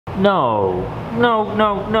No. No,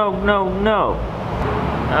 no, no, no, no.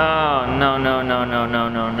 Oh, no, no, no, no, no,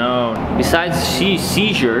 no, no. Besides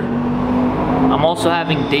seizure, I'm also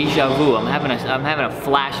having deja vu. I'm having a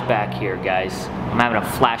flashback here, guys. I'm having a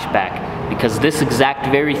flashback because this exact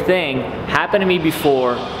very thing happened to me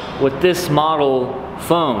before with this model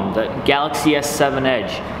phone, the Galaxy S7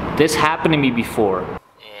 Edge. This happened to me before. And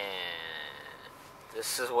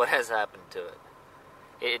this is what has happened to it.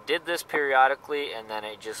 It did this periodically and then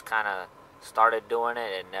it just kind of started doing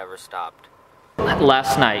it and never stopped.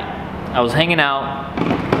 Last night, I was hanging out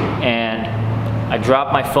and I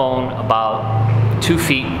dropped my phone about 2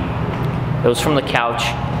 feet. It was from the couch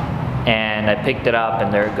and I picked it up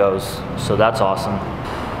and there it goes. So that's awesome.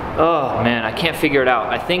 Oh man, I can't figure it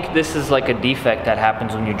out. I think this is like a defect that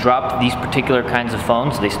happens when you drop these particular kinds of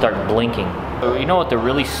phones, they start blinking. You know what the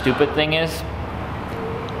really stupid thing is?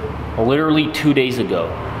 Literally 2 days ago,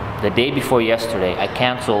 the day before yesterday, I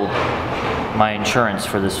canceled my insurance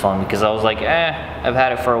for this phone because I was like, I've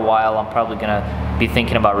had it for a while, I'm probably gonna be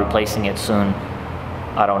thinking about replacing it soon.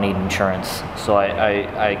 I don't need insurance. So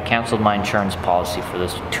I canceled my insurance policy for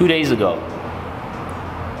this 2 days ago.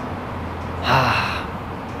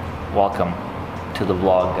 Welcome to the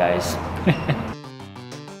vlog, guys.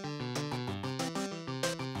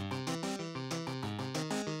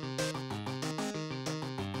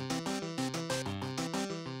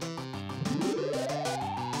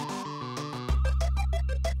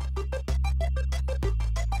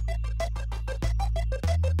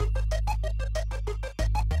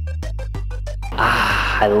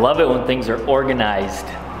 I love it when things are organized.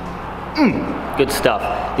 Good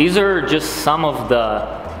stuff. These are just some of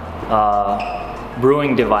the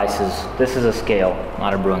brewing devices. This is a scale,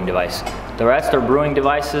 not a brewing device. The rest are brewing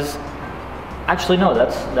devices. Actually, no,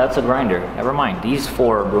 that's a grinder. Never mind. These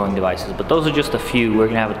 4 are brewing devices, but those are just a few. We're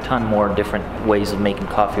gonna have a ton more different ways of making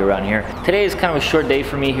coffee around here. Today is kind of a short day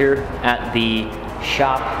for me here at the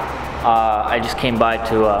shop. I just came by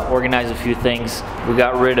to organize a few things. We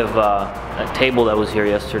got rid of a table that was here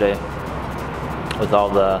yesterday with all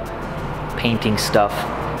the painting stuff,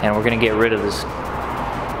 and we're gonna get rid of this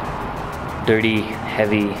dirty,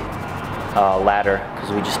 heavy ladder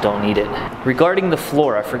because we just don't need it. Regarding the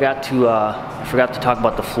floor, I forgot to talk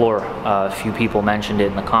about the floor. A few people mentioned it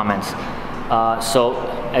in the comments. So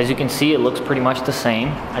as you can see, it looks pretty much the same.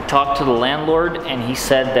 I talked to the landlord and he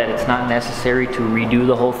said that it's not necessary to redo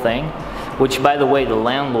the whole thing, which, by the way, the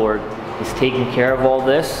landlord is taking care of all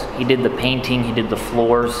this. He did the painting, he did the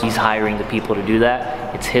floors, he's hiring the people to do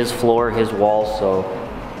that. It's his floor, his walls, so,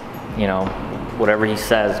 you know, whatever he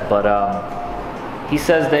says. But he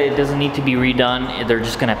says that it doesn't need to be redone. They're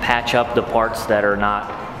just gonna patch up the parts that are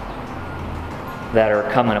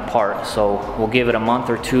coming apart. So we'll give it a month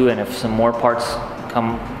or 2, and if some more parts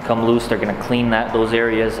come loose, they're gonna clean those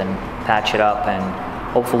areas and patch it up, and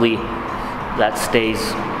hopefully that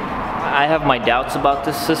stays. I have my doubts about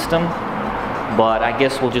this system, but I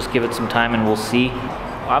guess we'll just give it some time and we'll see.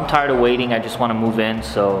 I'm tired of waiting. I just want to move in,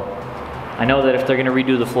 so I know that if they're gonna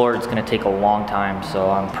redo the floor, it's gonna take a long time.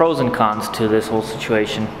 So pros and cons to this whole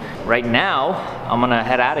situation. Right now, I'm gonna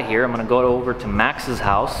head out of here. I'm gonna go over to Max's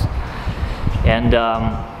house, and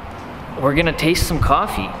we're gonna taste some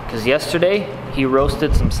coffee, because yesterday he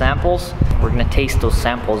roasted some samples. We're gonna taste those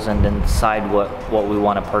samples and then decide what we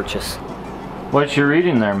want to purchase. What you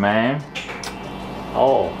reading there, man?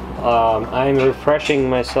 Oh, I'm refreshing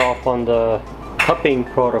myself on the cupping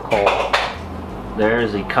protocol. There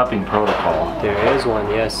is a cupping protocol. There is one,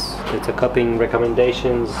 yes. It's a cupping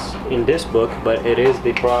recommendations in this book, but it is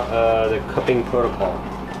the cupping protocol.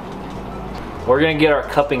 We're gonna get our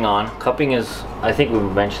cupping on. Cupping is, I think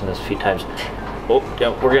we've mentioned this a few times. Oh,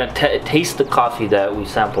 yeah, we're gonna taste the coffee that we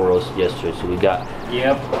sample roasted yesterday. So we got.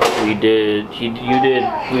 Yep. We did. You did.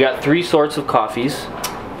 We got 3 sorts of coffees,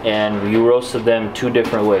 and you roasted them 2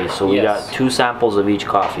 different ways. So we got 2 samples of each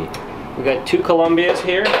coffee. We got 2 Colombias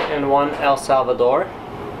here and 1 El Salvador,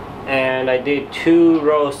 and I did 2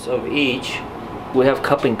 roasts of each. We have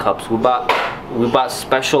cupping cups. We bought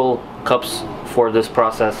special cups for this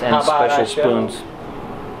process and special spoons.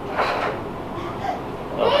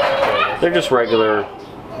 They're just regular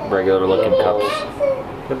looking cups.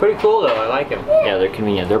 They're pretty cool though, I like them. Yeah, they're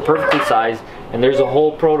convenient. They're perfectly sized, and there's a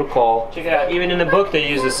whole protocol. Check it out, even in the book they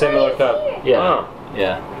use a similar cup. Yeah,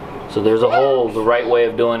 yeah. So there's the right way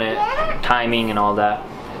of doing it, timing and all that.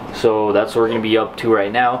 So that's what we're gonna be up to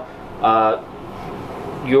right now.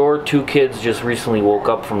 Your 2 kids just recently woke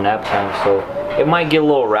up from nap time, so it might get a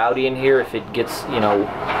little rowdy in here if it gets,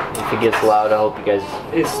 if it gets loud. I hope you guys.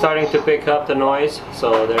 It's starting to pick up the noise,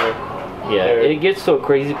 so they're, Yeah, it gets to a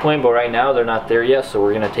crazy point, but right now they're not there yet, so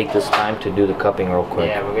we're gonna take this time to do the cupping real quick.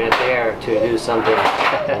 Yeah, we're gonna dare to do something.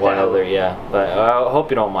 While they're, yeah, but I hope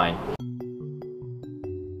you don't mind.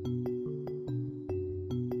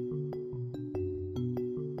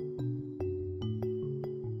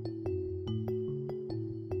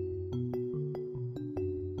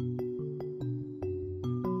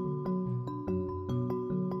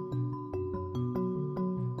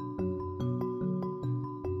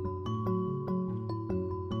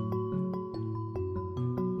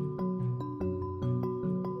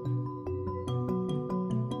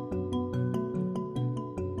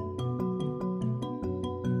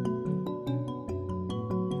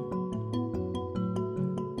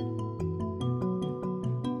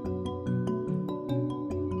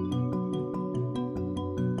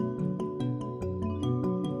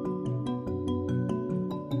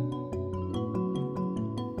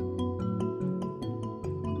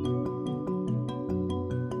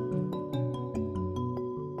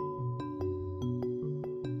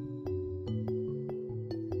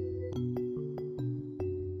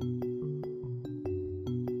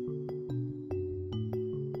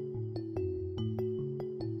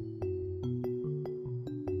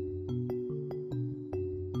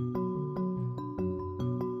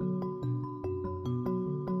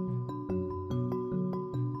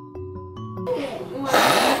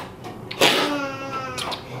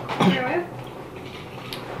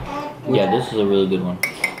 Yeah, this is a really good one.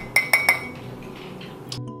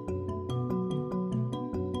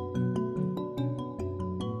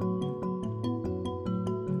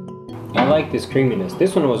 I like this creaminess.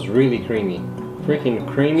 This one was really creamy. Freaking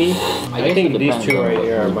creamy. I think these two right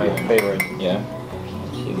here are my favorite. Yeah.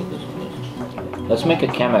 Let's see what this one is. Let's make a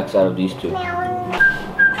Chemex out of these two.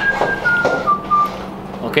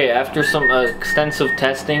 Okay, after some extensive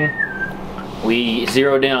testing, we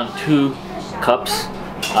zeroed in on 2 cups.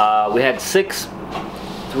 We had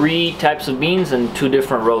 3 types of beans and 2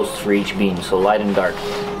 different roasts for each bean, so light and dark.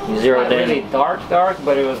 We zeroed Not really dark,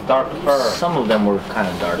 but it was darker. Some of them were kind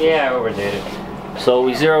of dark. Yeah, I overdid it. So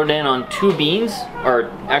we zeroed in on 2 beans,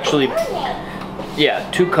 or actually, yeah,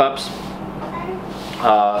 2 cups.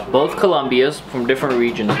 Both Colombias from different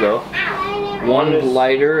regions though. One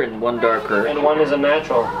lighter and one darker. And one is a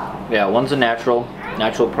natural. Yeah, one's a natural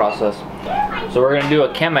process. So we're gonna do a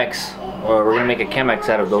Chemex, or we're gonna make a Chemex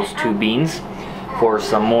out of those 2 beans for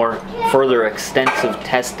some more further extensive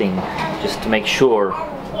testing, just to make sure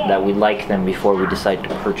that we like them before we decide to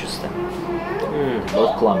purchase them.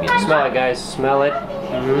 Both Colombians. Smell it, guys. Smell it.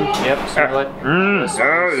 Yep, smell it.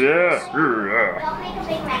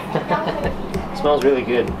 It smells really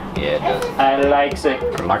good. Yeah, it does. I likes it.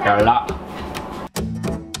 Like a lot.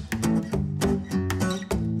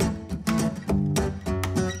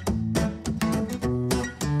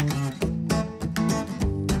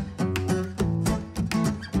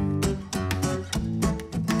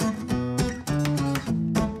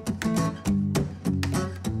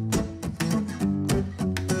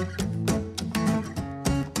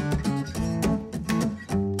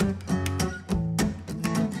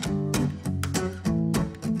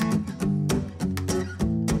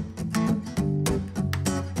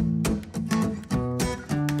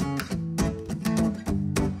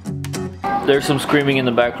 There's some screaming in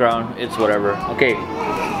the background. It's whatever. Okay.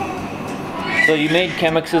 So you made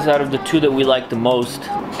Chemexes out of the 2 that we like the most.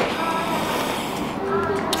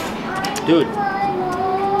 Dude,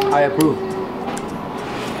 I approve.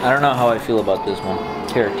 I don't know how I feel about this one.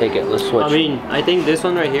 Here, take it. Let's switch. I mean, I think this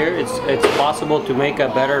one right here, it's possible to make a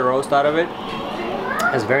better roast out of it.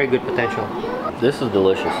 Has very good potential. This is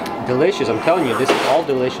delicious. Delicious, I'm telling you, this is all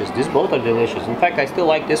delicious. These both are delicious. In fact, I still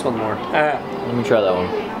like this one more. Let me try that one.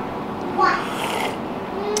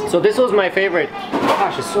 So this was my favorite.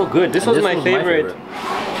 Gosh, it's so good. This was my favorite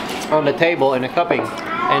on the table in a cupping,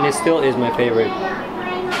 and it still is my favorite.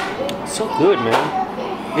 It's so good,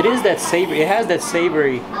 man. It is that savory. It has that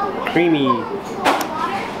savory, creamy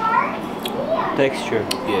texture.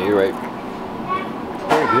 Yeah, you're right.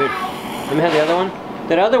 Very good. Let me have the other one.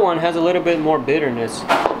 That other one has a little bit more bitterness.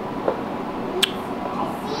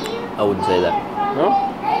 I wouldn't say that. No?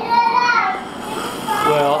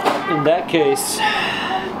 Well, in that case,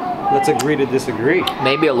 let's agree to disagree.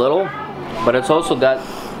 Maybe a little, but it's also got,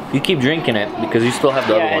 you keep drinking it because you still have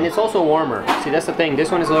the other one. Yeah, and it's also warmer. See, that's the thing. This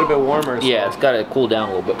one is a little bit warmer. So. Yeah, it's got to cool down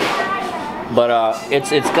a little bit. But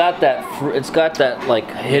it's got that like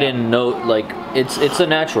hidden note, like it's a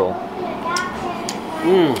natural.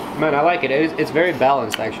 Man, I like it. It's very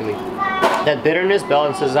balanced actually. That bitterness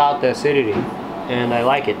balances out the acidity, and I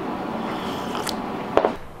like it.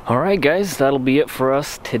 Alright guys, that'll be it for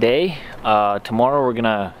us today. Tomorrow we're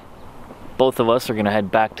gonna both of us are gonna head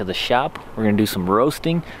back to the shop. We're gonna do some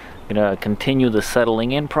roasting, gonna continue the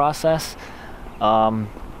settling in process.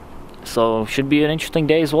 So should be an interesting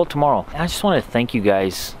day as well tomorrow. I just want to thank you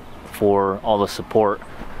guys for all the support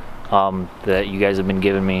that you guys have been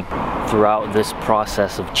giving me throughout this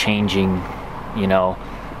process of changing, you know.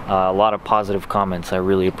 A lot of positive comments. I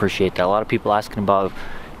really appreciate that. A lot of people asking about if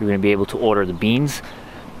you're going to be able to order the beans.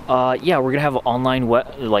 Yeah, we're gonna have an online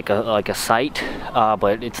like a site,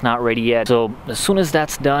 but it's not ready yet. So as soon as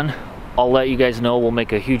that's done, I'll let you guys know. We'll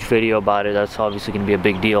make a huge video about it. That's obviously gonna be a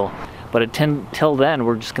big deal. But until then,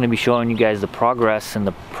 we're just gonna be showing you guys the progress and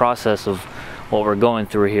the process of what we're going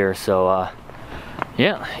through here. So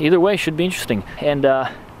yeah, either way, should be interesting. And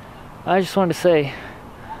I just wanted to say,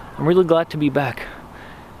 I'm really glad to be back.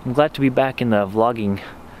 I'm glad to be back in the vlogging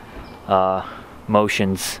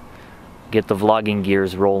motions. Get the vlogging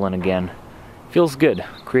gears rolling again. Feels good.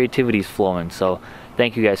 Creativity's flowing. So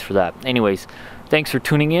thank you guys for that. Anyways, thanks for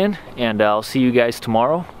tuning in, and I'll see you guys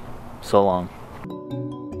tomorrow. So long.